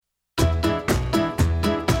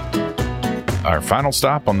Our final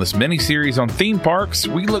stop on this mini-series on theme parks,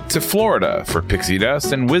 we look to Florida for pixie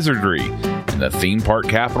dust and wizardry. In the theme park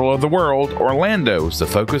capital of the world, Orlando is the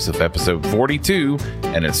focus of episode 42,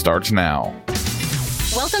 and it starts now.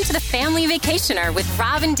 Welcome to the Family Vacationer with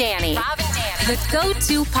Rob and Danny. The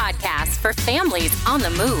go-to podcast for families on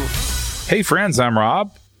the move. Hey friends, I'm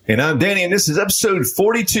Rob. And I'm Danny, and this is episode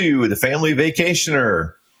 42 of the Family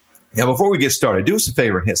Vacationer. Now, before we get started, do us a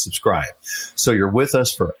favor and hit subscribe so you're with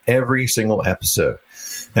us for every single episode.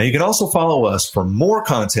 Now, you can also follow us for more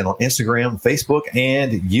content on Instagram, Facebook,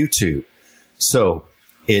 and YouTube. So,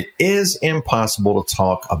 it is impossible to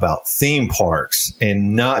talk about theme parks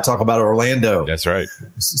and not talk about Orlando. That's right.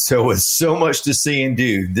 So, with so much to see and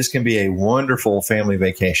do, this can be a wonderful family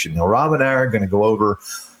vacation. Now, Rob and I are going to go over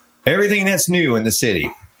everything that's new in the city.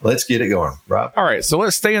 Let's get it going, Rob. All right, so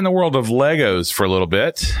let's stay in the world of Legos for a little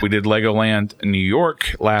bit. We did Legoland New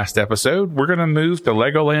York last episode. We're going to move to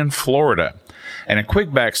Legoland Florida. And a quick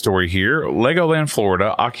backstory here, Legoland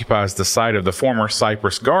Florida occupies the site of the former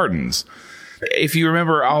Cypress Gardens. If you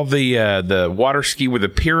remember all the water ski with the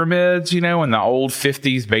pyramids, and the old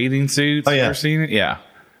 50s bathing suits. Oh, yeah. Ever seen it? Yeah.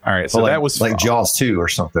 All right, so that was like Jaws 2 or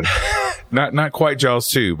something. Not quite Jaws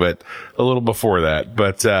 2, but a little before that.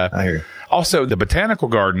 But I hear you. Also, the botanical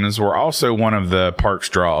gardens were also one of the park's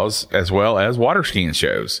draws, as well as water skiing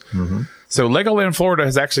shows. Mm-hmm. So Legoland Florida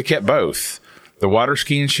has actually kept both. The water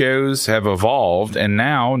skiing shows have evolved, and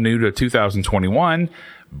now, new to 2021,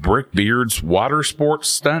 Brickbeard's Water Sports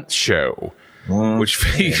Stunt Show, which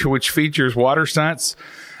features water stunts,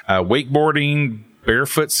 wakeboarding,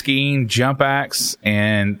 barefoot skiing, jump acts,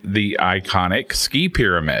 and the iconic ski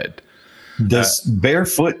pyramid. Does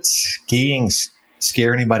barefoot skiing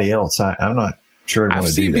scare anybody else? I'm not sure. I've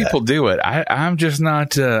seen people do it. I'm just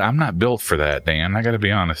not. I'm not built for that, Dan. I got to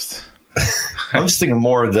be honest. I'm just thinking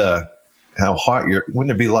more of how hot you're. Wouldn't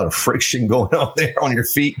there be a lot of friction going on there on your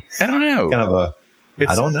feet? I don't know.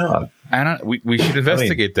 I don't know. We should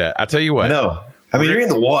investigate that. I'll tell you what. No. You're in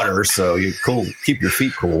the water, so you're cool. Keep your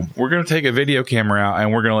feet cool. We're going to take a video camera out,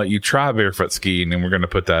 and we're going to let you try barefoot skiing, and we're going to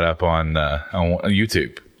put that up on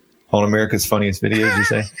YouTube. On America's Funniest Videos, you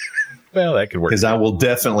say? Well, that could work. Because I will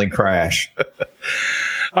definitely crash.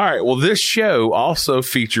 All right. Well, this show also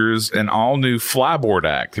features an all-new flyboard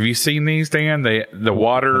act. Have you seen these, Dan? The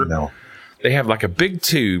water. No. They have like a big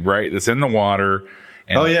tube, right, that's in the water.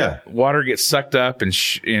 And water gets sucked up,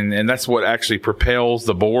 and that's what actually propels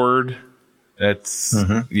the board. That's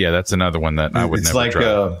that's another one that I would never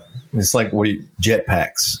try. It's like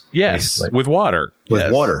jetpacks. Yes, with water.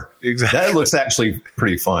 With water. Exactly. That looks actually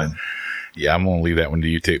pretty fun. Yeah, I'm going to leave that one to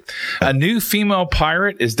you, too. A new female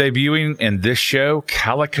pirate is debuting in this show,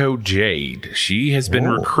 Calico Jade. She has been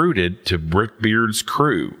recruited to Brickbeard's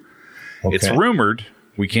crew. Okay. It's rumored,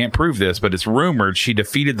 we can't prove this, but it's rumored she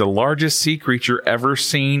defeated the largest sea creature ever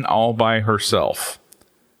seen all by herself.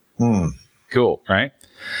 Cool, right?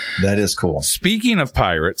 That is cool. Speaking of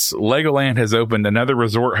pirates, Legoland has opened another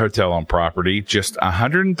resort hotel on property just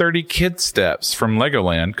 130 kid steps from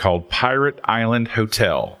Legoland called Pirate Island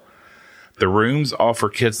Hotel. The rooms offer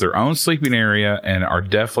kids their own sleeping area and are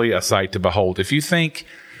definitely a sight to behold. If you think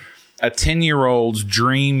a 10-year-old's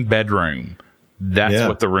dream bedroom, that's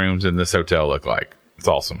what the rooms in this hotel look like. It's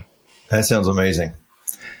awesome. That sounds amazing.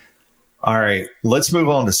 All right, let's move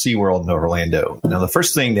on to SeaWorld in Orlando. Now, the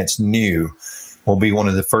first thing that's new will be one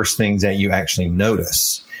of the first things that you actually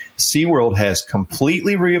notice. SeaWorld has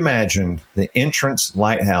completely reimagined the entrance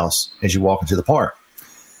lighthouse as you walk into the park.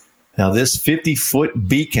 Now, this 50-foot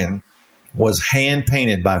beacon was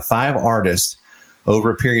hand-painted by 5 artists over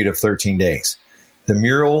a period of 13 days. The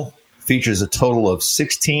mural features a total of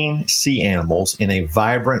 16 sea animals in a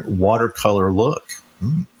vibrant watercolor look.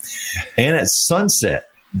 And at sunset,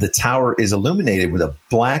 the tower is illuminated with a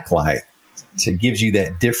black light. So it gives you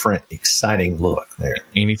that different, exciting look there.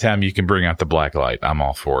 Anytime you can bring out the black light, I'm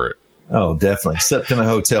all for it. Oh, definitely. Except in a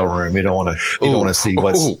hotel room, you don't want to see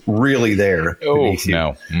what's really there. Oh,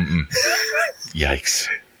 no. Yikes.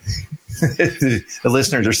 The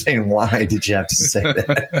listeners are saying, why did you have to say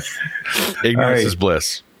that? Ignorance is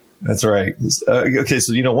bliss. That's right. Okay,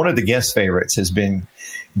 so, one of the guest favorites has been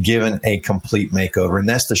given a complete makeover, and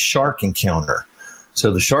that's the Shark Encounter.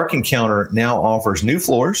 So the Shark Encounter now offers new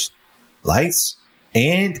floors, lights,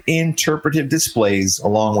 and interpretive displays,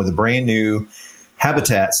 along with a brand new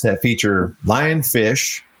habitats that feature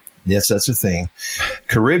lionfish. Yes, that's a thing.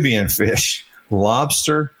 Caribbean fish,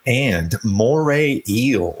 lobster, and moray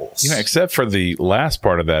eels. Except for the last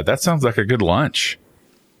part of that. That sounds like a good lunch.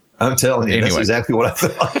 I'm telling you, that's exactly what I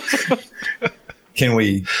thought. Can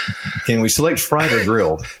we select fried or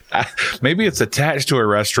grilled? Maybe it's attached to a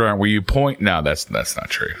restaurant where you point. No, that's not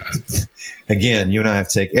true. Again, you and I have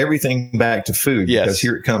to take everything back to food. Yes. Because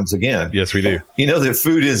here it comes again. Yes, we do. You know that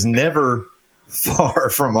food is never far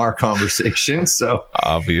from our conversation. So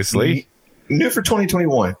obviously, new for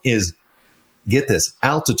 2021 is, get this,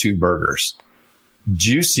 altitude burgers,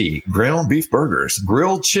 juicy ground beef burgers,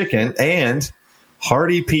 grilled chicken, and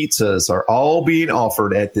hearty pizzas are all being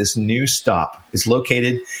offered at this new stop. It's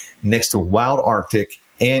located next to Wild Arctic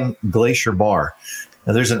and Glacier Bar.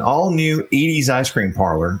 Now, there's an all-new Edie's Ice Cream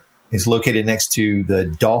Parlor. It's located next to the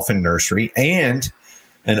Dolphin Nursery, and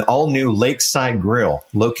an all-new Lakeside Grill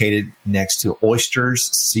located next to Oyster's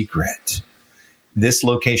Secret. This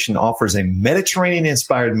location offers a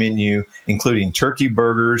Mediterranean-inspired menu, including turkey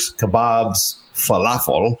burgers, kebabs,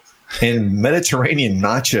 falafel, and Mediterranean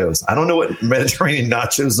nachos. I don't know what Mediterranean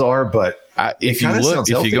nachos are, but if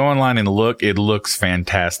you go online and look, it looks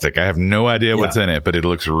fantastic. I have no idea what's in it, but it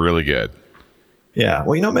looks really good. Yeah.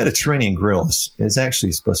 Well, Mediterranean grill is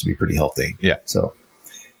actually supposed to be pretty healthy. Yeah. So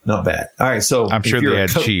not bad. All right. So I'm sure they had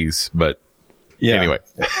cheese, but anyway.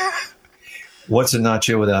 What's a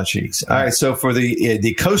nacho without cheese? All right. So for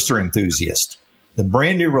the coaster enthusiast, the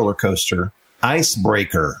brand new roller coaster,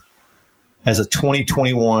 Icebreaker, has a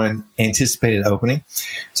 2021 anticipated opening.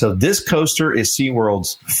 So this coaster is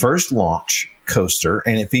SeaWorld's first launch coaster,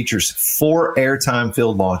 and it features 4 airtime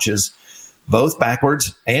filled launches, both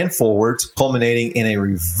backwards and forwards, culminating in a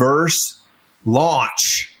reverse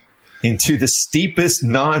launch into the steepest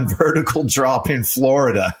non-vertical drop in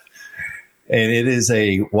Florida. And it is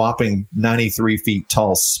a whopping 93 feet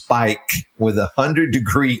tall spike with a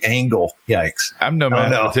 100-degree angle. Yikes. I'm no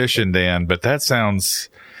mathematician, Dan, but that sounds...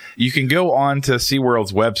 You can go on to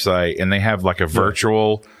SeaWorld's website and they have like a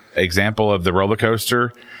virtual example of the roller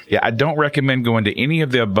coaster. Yeah, I don't recommend going to any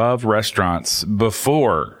of the above restaurants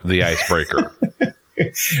before the Icebreaker.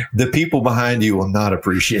 The people behind you will not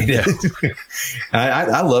appreciate it.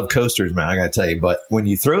 I love coasters, man, I got to tell you. But when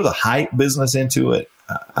you throw the height business into it,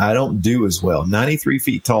 I don't do as well. 93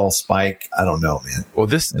 feet tall spike. I don't know, man. Well,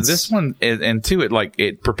 this one, and to it, like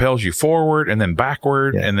it propels you forward and then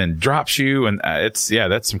backward and then drops you. And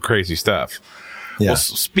that's some crazy stuff. Yeah. Well,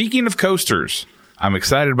 speaking of coasters, I'm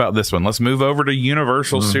excited about this one. Let's move over to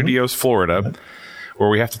Universal Studios Florida, where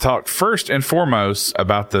we have to talk first and foremost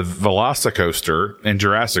about the Velocicoaster in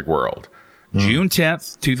Jurassic World. June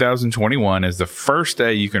 10th, 2021 is the first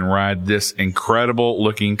day you can ride this incredible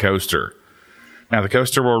looking coaster. Now, the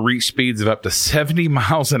coaster will reach speeds of up to 70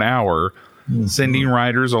 miles an hour, sending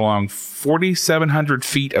riders along 4,700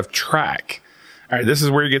 feet of track. All right, this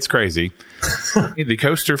is where it gets crazy. The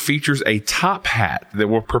coaster features a top hat that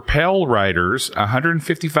will propel riders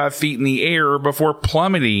 155 feet in the air before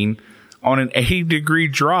plummeting on an 80-degree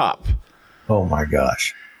drop. Oh, my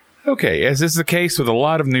gosh. Okay, as is the case with a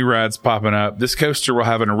lot of new rides popping up, this coaster will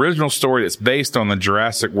have an original story that's based on the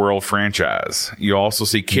Jurassic World franchise. You'll also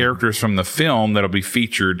see characters from the film that'll be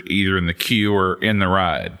featured either in the queue or in the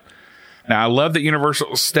ride. Now, I love that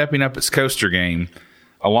Universal is stepping up its coaster game.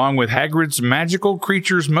 Along with Hagrid's Magical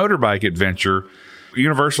Creatures motorbike adventure,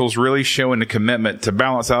 Universal's really showing the commitment to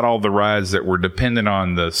balance out all the rides that were dependent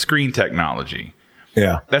on the screen technology.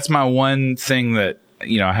 Yeah. That's my one thing that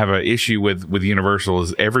I have an issue with Universal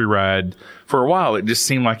is every ride for a while, it just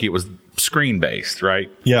seemed like it was screen based, right?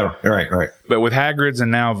 Yeah. Right. But with Hagrid's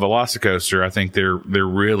and now Velocicoaster, I think they're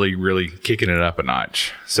really, really kicking it up a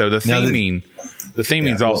notch. So the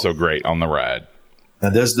theming's also great on the ride. Now,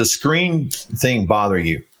 does the screen thing bother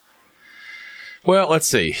you? Well, let's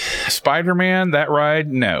see. Spider-Man, that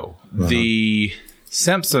ride, no. The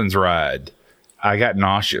Simpsons ride, I got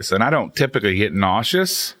nauseous, and I don't typically get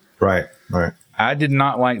nauseous. Right. I did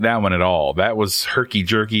not like that one at all. That was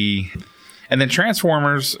herky-jerky. And then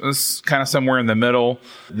Transformers is kind of somewhere in the middle.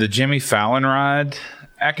 The Jimmy Fallon ride,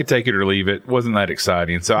 I could take it or leave it. Wasn't that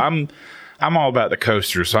exciting. So I'm all about the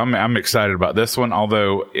coaster, so I'm excited about this one.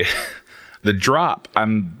 Although the drop,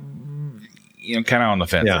 I'm kind of on the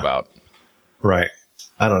fence about. Right.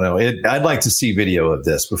 I don't know. I'd like to see video of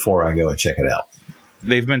this before I go and check it out.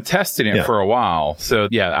 They've been testing it for a while. So,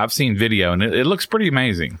 I've seen video, and it looks pretty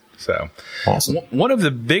amazing. So, awesome. One of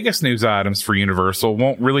the biggest news items for Universal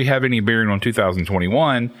won't really have any bearing on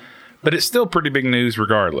 2021, but it's still pretty big news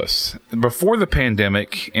regardless. Before the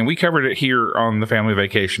pandemic, and we covered it here on the Family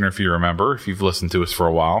Vacationer, if you remember, if you've listened to us for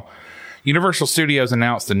a while, Universal Studios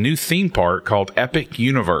announced a new theme park called Epic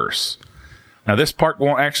Universe. Now, this park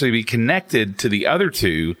won't actually be connected to the other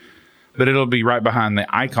two, but it'll be right behind the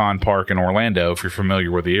Icon Park in Orlando, if you're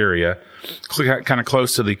familiar with the area, kind of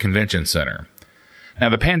close to the convention center. Now,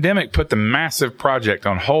 the pandemic put the massive project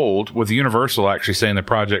on hold, with Universal actually saying the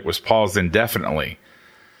project was paused indefinitely.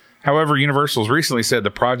 However, Universal's recently said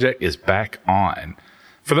the project is back on.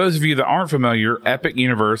 For those of you that aren't familiar, Epic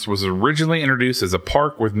Universe was originally introduced as a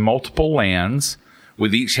park with multiple lands,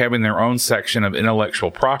 with each having their own section of intellectual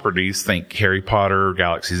properties. Think Harry Potter,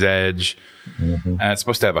 Galaxy's Edge. It's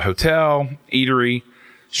supposed to have a hotel, eatery,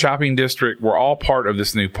 shopping district. Were all part of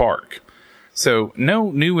this new park. So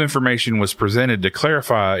no new information was presented to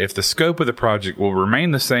clarify if the scope of the project will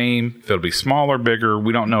remain the same, if it'll be smaller, bigger.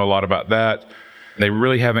 We don't know a lot about that. They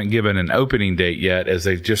really haven't given an opening date yet, as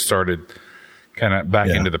they've just started kind of back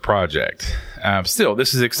into the project. Still,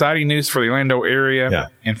 this is exciting news for the Orlando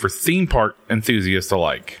area and for theme park enthusiasts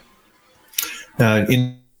alike.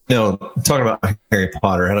 Talking about Harry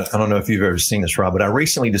Potter, I don't know if you've ever seen this, Rob, but I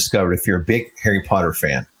recently discovered, if you're a big Harry Potter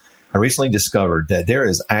fan, that there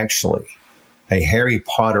is actually a Harry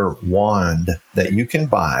Potter wand that you can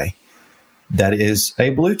buy that is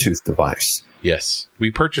a Bluetooth device. Yes, we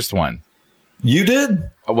purchased one. You did?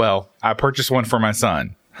 Well, I purchased one for my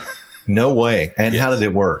son. No way. And how did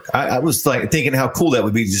it work? I was thinking how cool that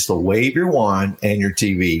would be, just to wave your wand and your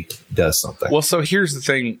TV does something. Well, so here's the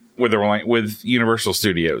thing with Universal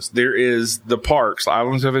Studios. There is the parks,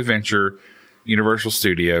 Islands of Adventure, Universal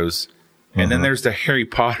Studios, and then there's the Harry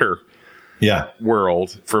Potter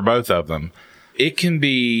world for both of them. It can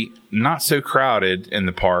be not so crowded in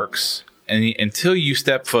the parks until you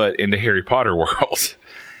step foot into Harry Potter world.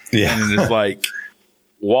 Yeah. And it's like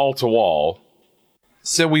wall to wall.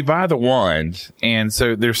 So we buy the wand, and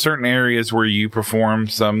so there's certain areas where you perform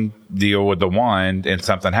some deal with the wand and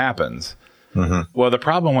something happens. Well, the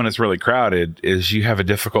problem when it's really crowded is you have a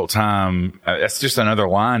difficult time. That's just another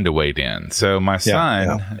line to wait in. So my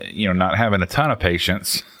son, not having a ton of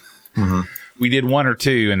patience, we did one or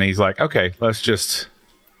two, and he's like, okay, let's just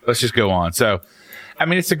go on. So, I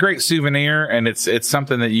mean, it's a great souvenir, and it's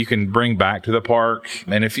something that you can bring back to the park.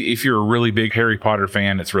 And if you're a really big Harry Potter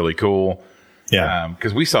fan, it's really cool. Yeah.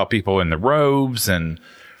 Because we saw people in the robes and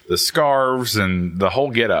the scarves and the whole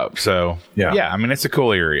get up. So, I mean, it's a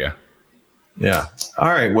cool area. Yeah. All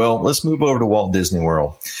right. Well, let's move over to Walt Disney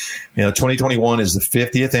World. 2021 is the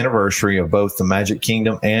 50th anniversary of both the Magic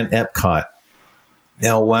Kingdom and Epcot.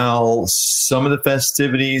 Now, while some of the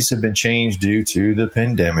festivities have been changed due to the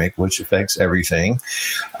pandemic, which affects everything,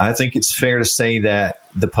 I think it's fair to say that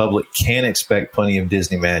the public can expect plenty of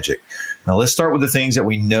Disney magic. Now, let's start with the things that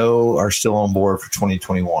we know are still on board for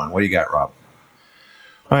 2021. What do you got, Rob?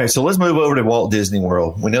 All right, so let's move over to Walt Disney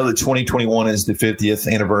World. We know that 2021 is the 50th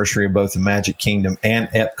anniversary of both the Magic Kingdom and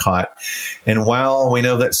Epcot. And while we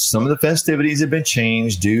know that some of the festivities have been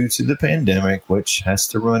changed due to the pandemic, which has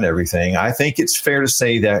to ruin everything, I think it's fair to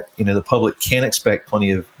say that, the public can expect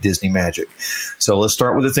plenty of Disney magic. So let's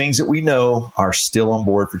start with the things that we know are still on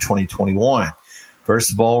board for 2021. First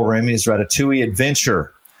of all, Remy's Ratatouille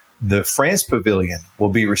Adventure. The France Pavilion will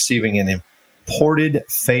be receiving an imported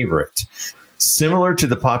favorite. Similar to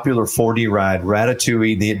the popular 4D ride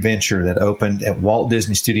Ratatouille The Adventure that opened at Walt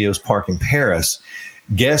Disney Studios Park in Paris,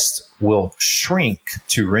 guests will shrink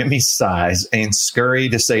to Remy's size and scurry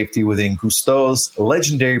to safety within Cousteau's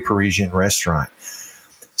legendary Parisian restaurant.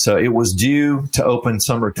 So it was due to open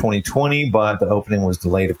summer 2020, but the opening was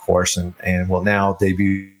delayed, of course, and will now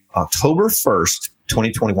debut October 1st,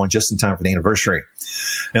 2021, just in time for the anniversary.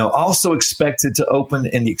 Now, also expected to open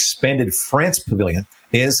in the expanded France Pavilion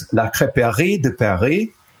is La Crêperie de Paris,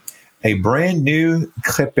 a brand new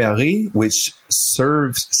crêperie which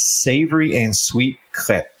serves savory and sweet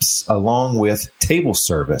crepes along with table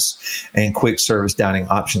service and quick service dining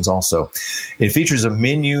options also. It features a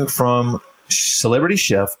menu from celebrity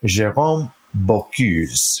chef Jérôme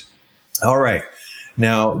Bocuse. All right.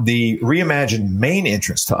 Now, the reimagined main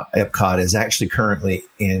entrance to Epcot is actually currently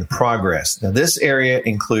in progress. Now, this area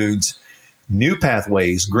includes new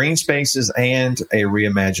pathways, green spaces, and a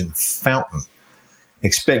reimagined fountain.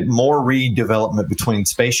 Expect more redevelopment between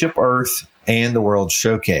Spaceship Earth and the World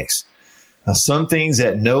Showcase. Now, some things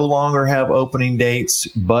that no longer have opening dates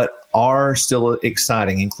but are still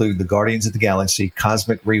exciting include the Guardians of the Galaxy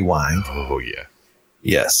Cosmic Rewind. Oh, yeah.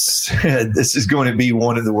 Yes. This is going to be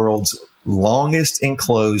one of the world's longest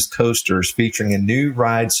enclosed coasters, featuring a new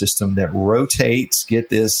ride system that rotates, get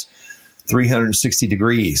this, 360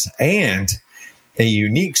 degrees, and a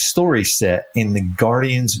unique story set in the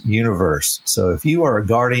Guardians universe. So if you are a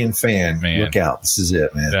Guardian fan, look out. This is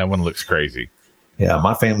it, man. That one looks crazy. Yeah,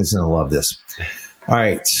 my family's going to love this. All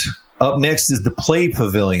right. Up next is the Play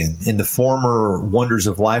Pavilion in the former Wonders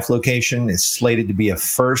of Life location. It's slated to be a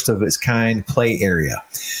first of its kind play area,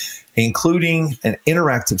 including an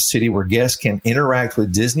interactive city where guests can interact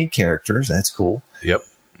with Disney characters. That's cool. Yep.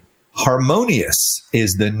 Harmonious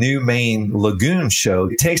is the new main lagoon show.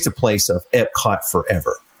 It takes the place of Epcot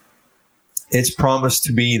Forever. It's promised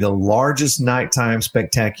to be the largest nighttime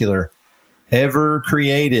spectacular ever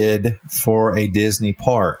created for a Disney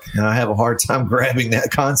park. Now, I have a hard time grabbing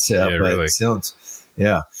that concept, but really. it sounds,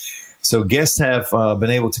 yeah. So guests have been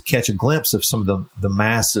able to catch a glimpse of some of the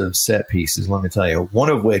massive set pieces, let me tell you, one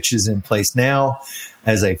of which is in place now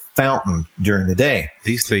as a fountain during the day.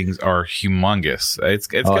 These things are humongous. It's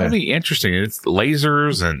going to be interesting. It's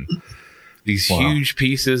lasers and these huge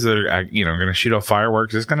pieces that are, going to shoot off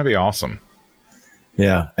fireworks. It's going to be awesome.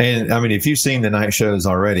 Yeah. And I mean, if you've seen the night shows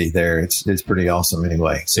already there, it's pretty awesome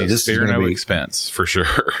anyway. So this is no expense for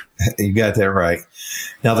sure. You got that right.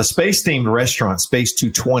 Now, the space-themed restaurant, Space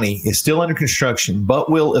 220, is still under construction, but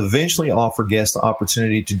will eventually offer guests the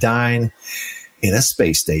opportunity to dine in a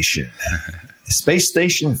space station. A space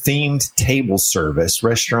station-themed table service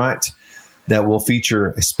restaurant that will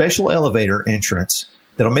feature a special elevator entrance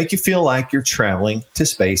that'll make you feel like you're traveling to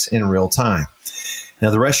space in real time. Now,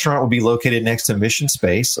 the restaurant will be located next to Mission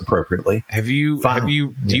Space, appropriately. Do you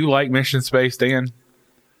like Mission Space, Dan?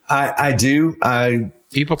 I do.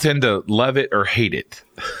 People tend to love it or hate it.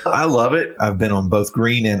 I love it. I've been on both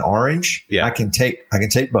green and orange. Yeah. I can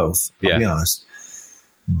take both. I'll be honest.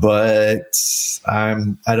 But I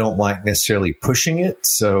don't like necessarily pushing it.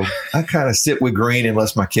 So I kind of sit with green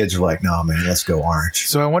unless my kids are like, no, man, let's go orange.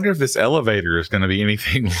 So I wonder if this elevator is going to be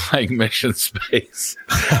anything like Mission Space.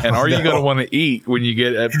 And are you going to want to eat when you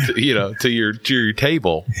get up to your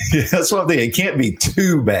table? Yeah, that's what I'm thinking. It can't be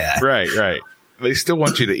too bad. Right. They still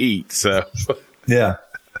want you to eat. So yeah.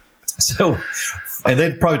 So, and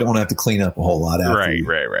they probably don't have to clean up a whole lot after.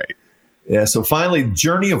 Right. Yeah. So finally,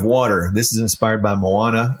 Journey of Water. This is inspired by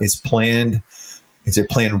Moana. It's a planned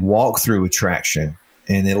walkthrough attraction,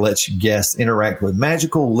 and it lets guests interact with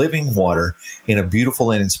magical living water in a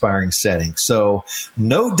beautiful and inspiring setting. So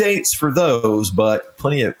no dates for those, but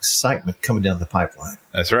plenty of excitement coming down the pipeline.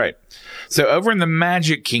 That's right. So over in the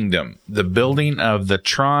Magic Kingdom, the building of the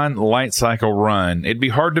Tron Light Cycle Run, it'd be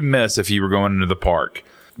hard to miss if you were going into the park.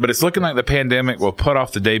 But it's looking like the pandemic will put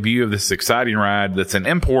off the debut of this exciting ride that's an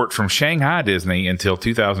import from Shanghai Disney until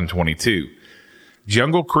 2022.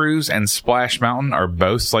 Jungle Cruise and Splash Mountain are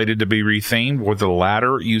both slated to be rethemed, with the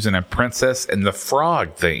latter using a Princess and the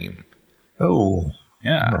Frog theme. Oh,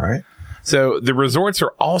 yeah. All right. So the resorts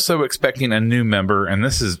are also expecting a new member, and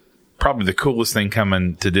this is probably the coolest thing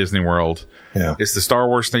coming to Disney World. Yeah. It's the Star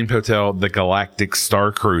Wars themed hotel, the Galactic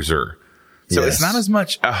Star Cruiser. So It's not as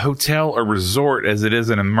much a hotel or resort as it is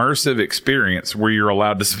an immersive experience where you're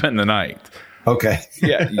allowed to spend the night. Okay.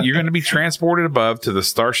 Yeah. You're going to be transported above to the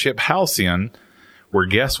Starship Halcyon, where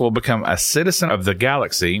guests will become a citizen of the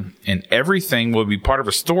galaxy, and everything will be part of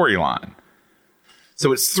a storyline.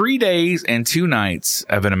 So it's 3 days and 2 nights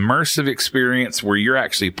of an immersive experience where you're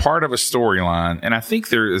actually part of a storyline. And I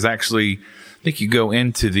think you go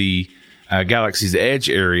into the Galaxy's Edge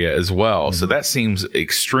area as well. Mm-hmm. So that seems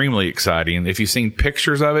extremely exciting. If you've seen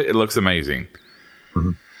pictures of it, it looks amazing.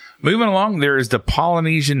 Mm-hmm. Moving along, there is the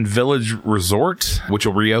Polynesian Village Resort, which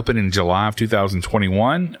will reopen in July of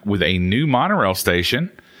 2021 with a new monorail station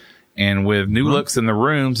and with new looks in the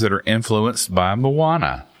rooms that are influenced by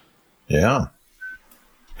Moana. Yeah.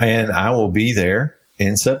 And I will be there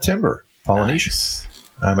in September, Polynesia. Nice.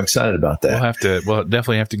 I'm excited about that. We'll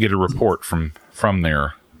definitely have to get a report from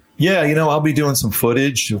there. Yeah, I'll be doing some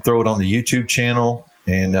footage. We'll throw it on the YouTube channel,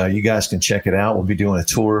 and you guys can check it out. We'll be doing a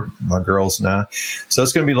tour, my girls and I. So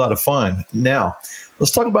it's going to be a lot of fun. Now,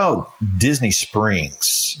 let's talk about Disney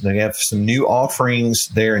Springs. They have some new offerings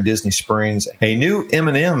there in Disney Springs. A new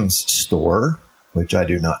M&M's store, which I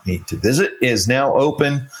do not need to visit, is now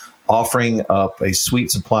open, offering up a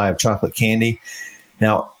sweet supply of chocolate candy.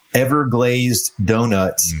 Now, Everglazed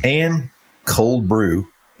Donuts and Cold Brew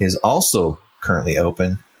is also currently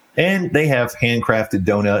open. And they have handcrafted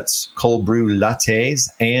donuts, cold brew lattes,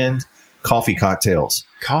 and coffee cocktails.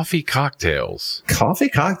 Coffee cocktails,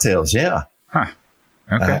 yeah. Huh.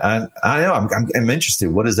 Okay. I know. I'm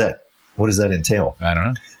interested. What does that entail? I don't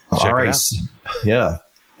know. All right. Yeah.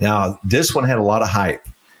 Now, this one had a lot of hype.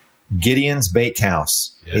 Gideon's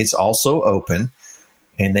Bakehouse. Yes. It's also open,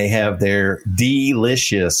 and they have their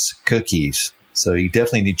delicious cookies. So you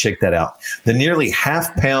definitely need to check that out. The nearly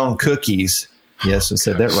half-pound cookies. Yes, I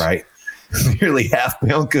said that right. Nearly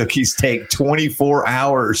half-pound cookies take 24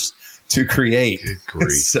 hours to create. Good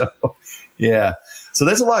grief. So, yeah. So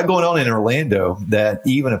there's a lot going on in Orlando that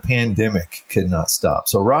even a pandemic could not stop.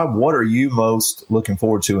 So, Rob, what are you most looking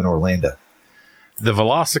forward to in Orlando? The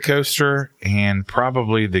Velocicoaster and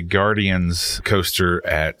probably the Guardians coaster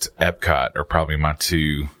at Epcot are probably my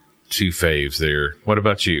two two faves there. What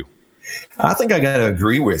about you? I think I got to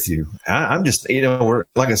agree with you. I'm just, we're,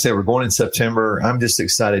 like I said, we're going in September. I'm just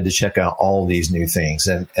excited to check out all these new things.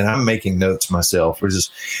 And I'm making notes myself.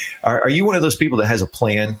 Are you one of those people that has a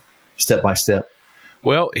plan step by step?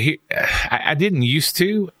 Well, I didn't used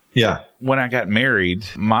to. Yeah. When I got married,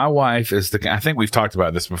 my wife is I think we've talked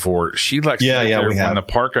about this before. She likes to be there when the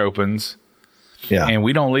park opens. Yeah. And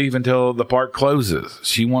we don't leave until the park closes.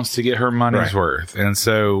 She wants to get her money's worth. And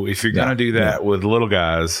so if you're going to do that with little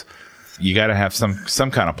guys, you got to have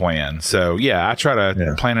some kind of plan. So, I try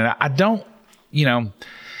to plan it out. I don't,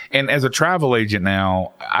 and as a travel agent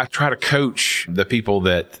now, I try to coach the people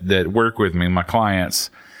that work with me, my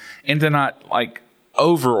clients, into not like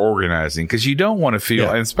over organizing, because you don't want to feel,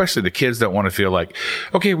 and especially the kids don't want to feel like,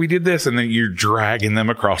 okay, we did this, and then you're dragging them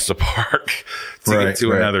across the park to get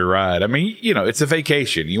to another ride. I mean, it's a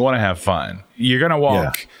vacation. You want to have fun. You're going to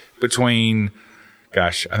walk between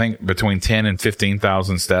 10 and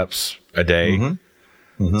 15,000 steps a day.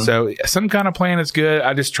 Mm-hmm. Mm-hmm. So some kind of plan is good.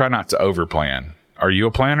 I just try not to over plan. Are you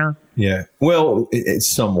a planner? Yeah. Well,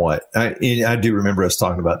 it's somewhat. I do remember us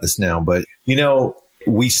talking about this now, but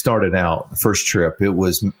we started out first trip. It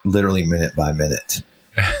was literally minute by minute.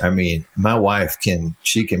 I mean, my wife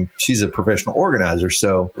she's a professional organizer.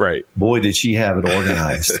 So boy, did she have it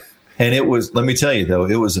organized. And it was, let me tell you though,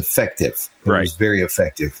 it was effective. It was very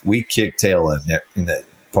effective. We kicked tail in that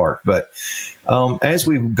park. But as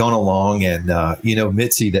we've gone along and,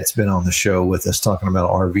 Mitzi, that's been on the show with us talking about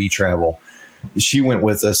RV travel, she went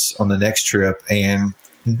with us on the next trip, and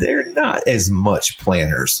they're not as much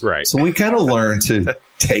planners. Right. So we kind of learned to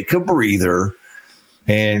take a breather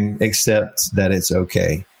and accept that it's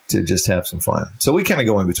okay to just have some fun. So we kind of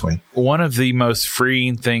go in between. One of the most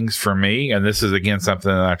freeing things for me, and this is again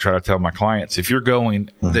something that I try to tell my clients, if you're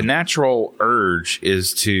going, the natural urge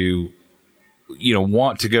is to,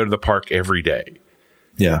 want to go to the park every day.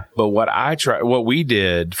 Yeah. But what we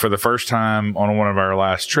did for the first time on one of our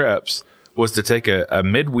last trips was to take a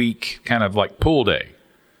midweek kind of like pool day.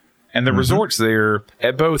 And the resorts there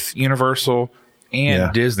at both Universal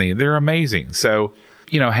and Disney, they're amazing. So,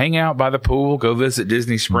 hang out by the pool, go visit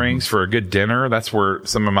Disney Springs for a good dinner. That's where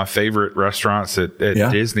some of my favorite restaurants at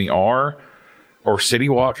Disney are. Or City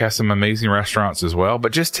Walk has some amazing restaurants as well.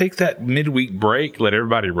 But just take that midweek break, let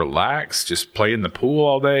everybody relax, just play in the pool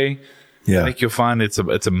all day. Yeah. I think you'll find it's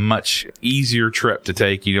a much easier trip to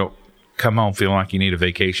take. You don't come home feeling like you need a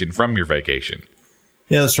vacation from your vacation.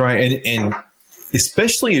 Yeah, that's right. And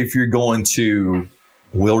especially if you're going to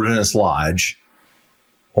Wilderness Lodge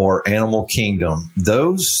or Animal Kingdom,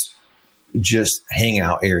 those just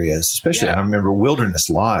hangout areas, especially I remember Wilderness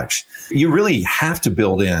Lodge, you really have to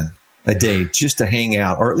build in a day just to hang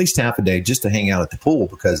out, or at least half a day just to hang out at the pool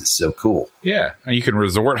because it's so cool. Yeah. And you can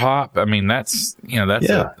resort hop. I mean,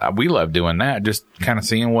 we love doing that. Just kind of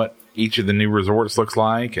seeing what each of the new resorts looks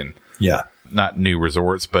like, and not new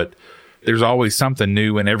resorts, but there's always something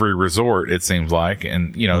new in every resort, it seems like.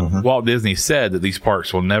 And, Walt Disney said that these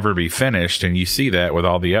parks will never be finished. And you see that with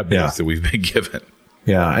all the updates that we've been given.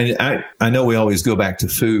 Yeah. And I know we always go back to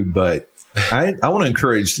food, but I want to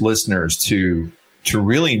encourage listeners to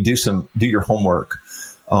really do your homework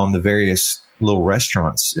on the various little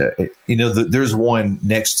restaurants. There's one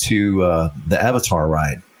next to the Avatar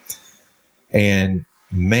ride, and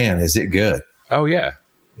man, is it good. Oh yeah.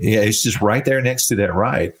 Yeah. It's just right there next to that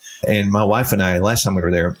ride. And my wife and I, last time we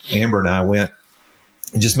were there, Amber and I went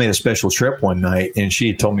and just made a special trip one night, and she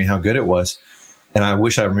had told me how good it was. And I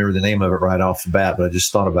wish I remember the name of it right off the bat, but I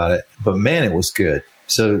just thought about it. But man, it was good.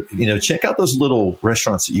 So, check out those little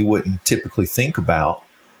restaurants that you wouldn't typically think about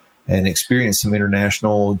and experience some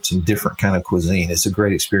different kind of cuisine. It's a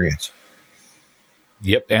great experience.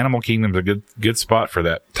 Yep. Animal Kingdom's a good spot for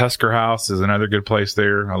that. Tusker House is another good place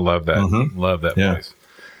there. I love that. Love that place.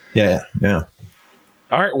 Yeah. Yeah.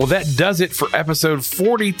 All right. Well, that does it for episode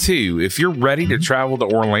 42. If you're ready to travel to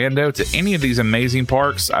Orlando to any of these amazing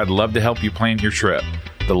parks, I'd love to help you plan your trip.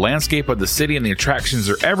 The landscape of the city and the attractions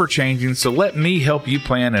are ever changing, so let me help you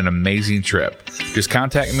plan an amazing trip. Just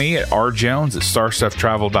contact me at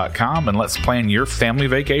rjones@starstufftravel.com and let's plan your family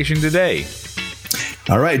vacation today.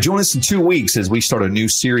 All right, join us in 2 weeks as we start a new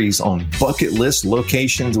series on bucket list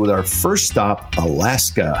locations with our first stop,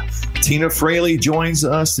 Alaska. Tina Fraley joins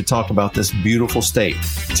us to talk about this beautiful state.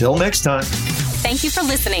 Till next time. Thank you for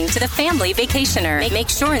listening to The Family Vacationer. Make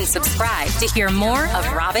sure and subscribe to hear more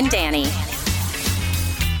of Rob and Danny.